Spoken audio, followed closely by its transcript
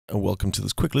and welcome to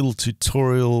this quick little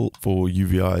tutorial for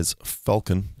UVI's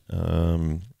Falcon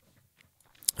on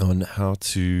how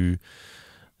to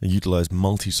utilize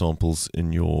multi-samples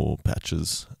in your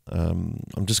patches.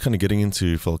 I'm just kind of getting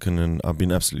into Falcon and I've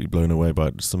been absolutely blown away by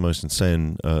it. It's the most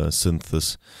insane synth,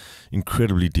 this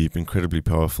incredibly deep, incredibly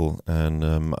powerful, and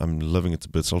I'm loving it to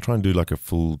bits. So I'll try and do like a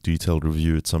full detailed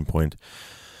review at some point.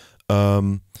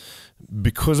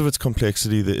 Because of its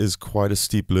complexity, there is quite a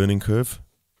steep learning curve.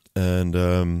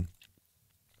 And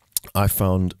I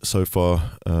found so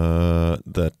far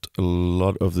that a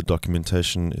lot of the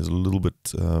documentation is a little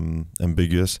bit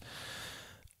ambiguous,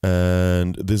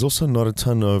 and there's also not a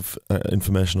ton of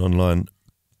information online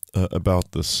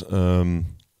about this.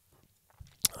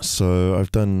 So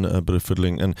I've done a bit of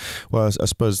fiddling, and well, I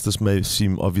suppose this may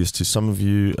seem obvious to some of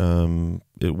you.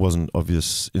 It wasn't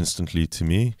obvious instantly to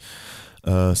me.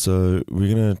 So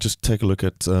we're going to just take a look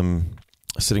at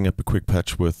setting up a quick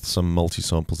patch with some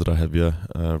multi-samples that I have here.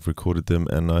 I've recorded them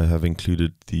and I have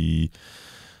included the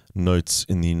notes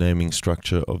in the naming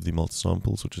structure of the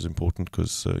multi-samples, which is important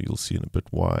because you'll see in a bit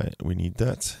why we need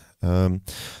that. So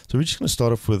we're just going to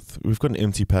start off with, we've got an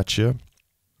empty patch here,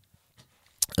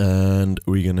 and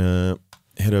we're going to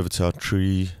head over to our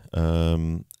tree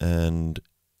and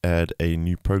add a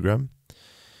new program.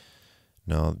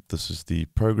 Now, this is the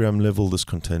program level. This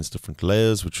contains different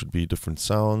layers, which would be different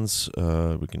sounds.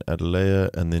 We can add a layer,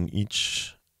 and then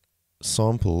each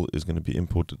sample is going to be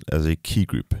imported as a key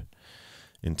group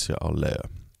into our layer.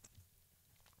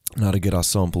 Now, to get our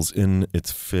samples in,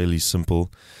 it's fairly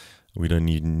simple. We don't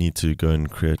need to go and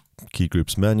create key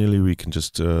groups manually. We can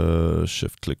just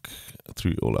shift-click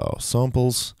through all our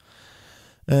samples,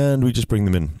 and we just bring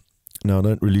them in. Now,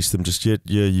 don't release them just yet.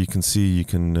 Yeah, you can see you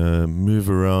can move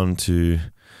around to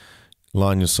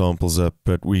line your samples up,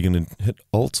 but we're going to hit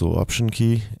Alt or Option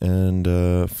key, and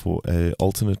for a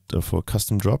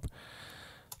custom drop,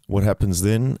 what happens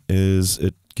then is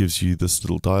it gives you this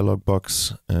little dialog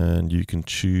box, and you can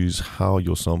choose how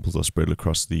your samples are spread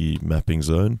across the mapping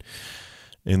zone.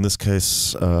 In this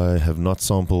case, I have not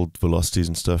sampled velocities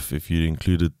and stuff. If you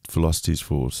included velocities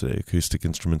for, say, acoustic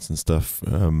instruments and stuff,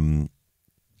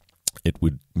 it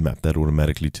would map that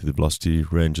automatically to the velocity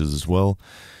ranges as well.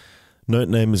 Note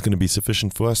name is going to be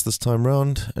sufficient for us this time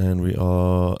round, and we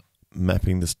are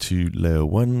mapping this to layer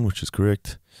 1, which is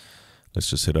correct. Let's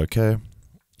just hit OK,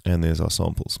 and there's our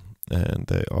samples, and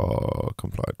they are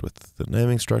complied with the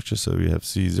naming structure. So we have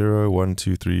C0, 1,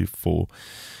 2, 3, 4.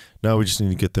 Now we just need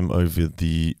to get them over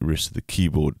the rest of the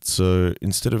keyboard. So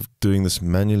instead of doing this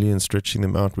manually and stretching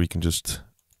them out, we can just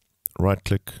right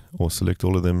click or select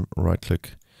all of them, right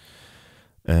click,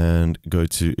 and go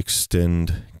to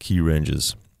extend key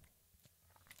ranges.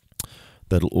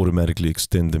 That'll automatically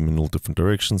extend them in all different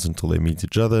directions until they meet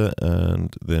each other,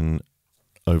 and then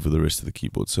over the rest of the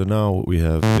keyboard. So now what we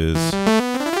have is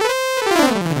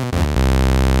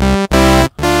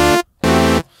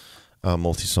our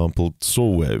multi-sampled saw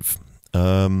wave.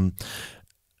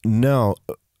 Now,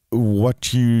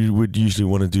 what you would usually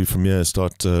want to do from here is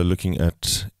start looking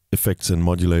at effects and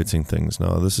modulating things.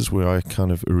 Now, this is where I kind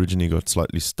of originally got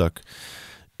slightly stuck.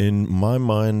 In my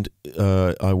mind,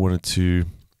 I wanted to,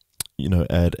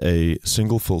 add a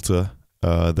single filter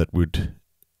that would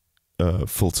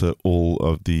filter all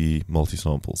of the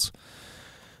multi-samples.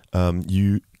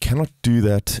 You cannot do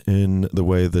that in the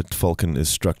way that Falcon is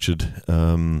structured.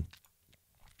 You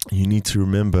need to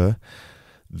remember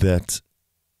that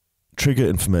trigger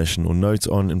information or note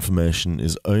on information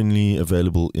is only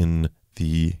available in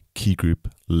the key group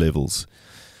levels.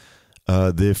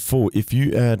 Therefore, if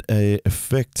you add a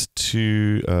effect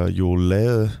to your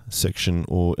layer section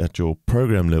or at your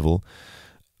program level,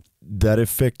 that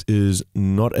effect is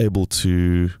not able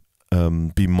to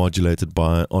be modulated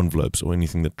by envelopes or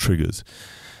anything that triggers.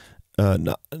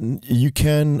 Now, you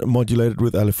can modulate it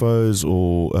with LFOs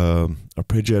or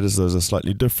arpeggiators. Those are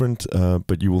slightly different,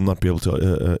 but you will not be able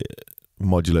to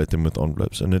modulate them with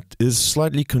envelopes. And it is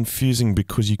slightly confusing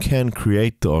because you can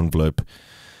create the envelope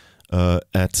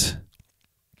at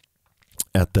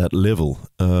that level,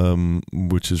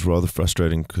 which is rather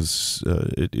frustrating because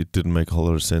it didn't make a whole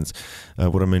lot of sense.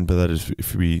 What I mean by that is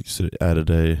if we sort of added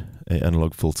a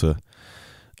analog filter,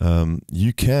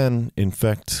 you can in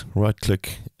fact right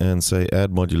click and say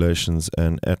add modulations,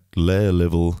 and at layer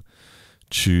level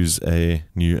choose a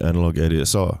new analog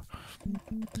ADSR.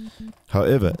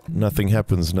 However, nothing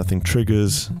happens, nothing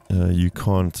triggers, you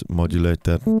can't modulate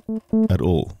that at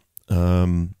all,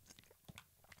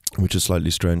 which is slightly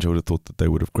strange. I would have thought that they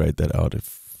would have grayed that out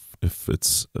if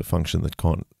it's a function that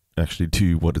can't actually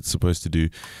do what it's supposed to do.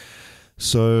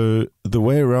 So the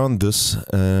way around this,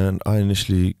 and I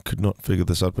initially could not figure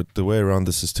this out, but the way around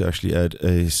this is to actually add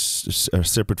a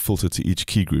separate filter to each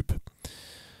key group.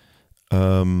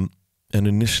 And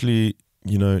initially,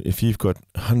 you know, if you've got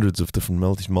hundreds of different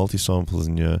multi-samples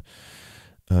in here,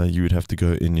 you would have to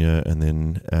go in here and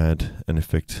then add an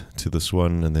effect to this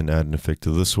one, and then add an effect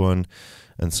to this one,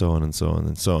 and so on and so on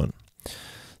and so on.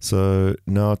 So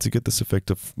now to get this effect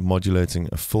of modulating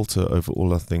a filter over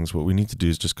all our things, what we need to do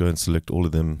is just go and select all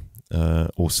of them,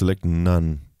 or select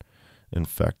none. In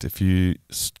fact, if you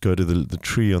go to the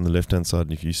tree on the left hand side,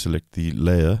 and if you select the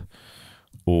layer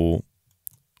or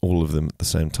all of them at the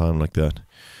same time like that,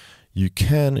 you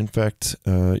can, in fact,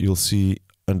 you'll see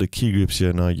under key groups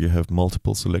here now you have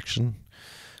multiple selection.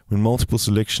 When multiple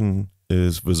selection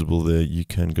is visible there, you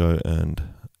can go and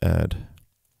add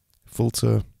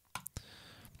filter.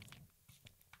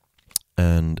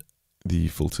 And the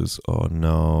filters are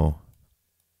now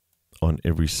on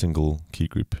every single key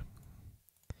group.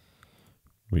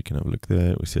 We can have a look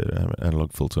there. We see an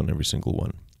analog filter on every single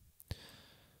one.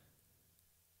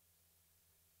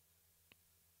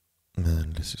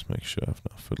 And let's just make sure I've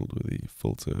not fiddled with the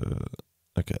filter.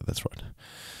 Okay, that's right.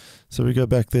 So we go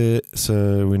back there.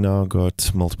 So we now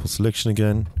got multiple selection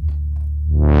again.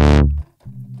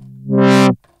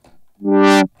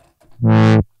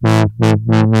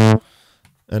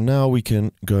 And now we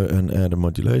can go and add a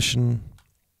modulation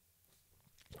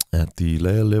at the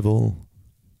layer level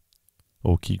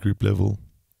or key group level.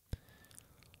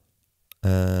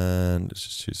 And let's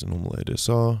just choose a normal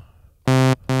ADSR.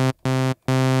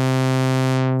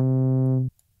 And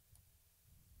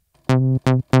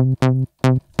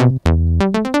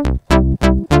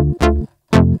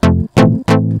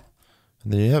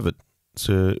there you have it.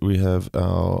 So we have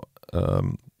our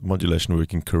modulation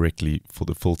working correctly for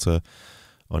the filter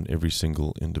on every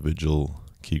single individual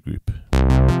key group.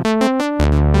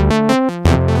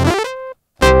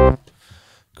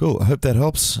 Cool, I hope that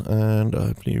helps, and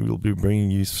hopefully we'll be bringing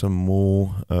you some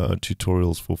more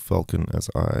tutorials for Falcon as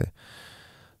I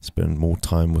spend more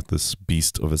time with this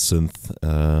beast of a synth.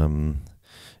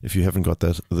 If you haven't got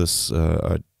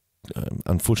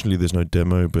unfortunately there's no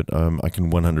demo, but I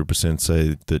can 100%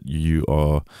 say that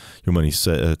your money's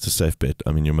it's a safe bet.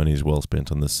 I mean, your money is well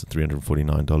spent on this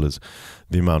 $349.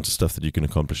 The amount of stuff that you can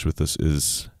accomplish with this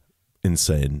is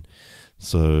insane.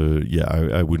 So yeah,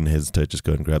 I wouldn't hesitate. Just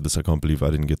go and grab this. I can't believe I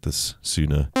didn't get this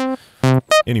sooner.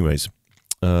 Anyways,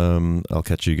 I'll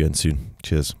catch you again soon.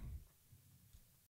 Cheers.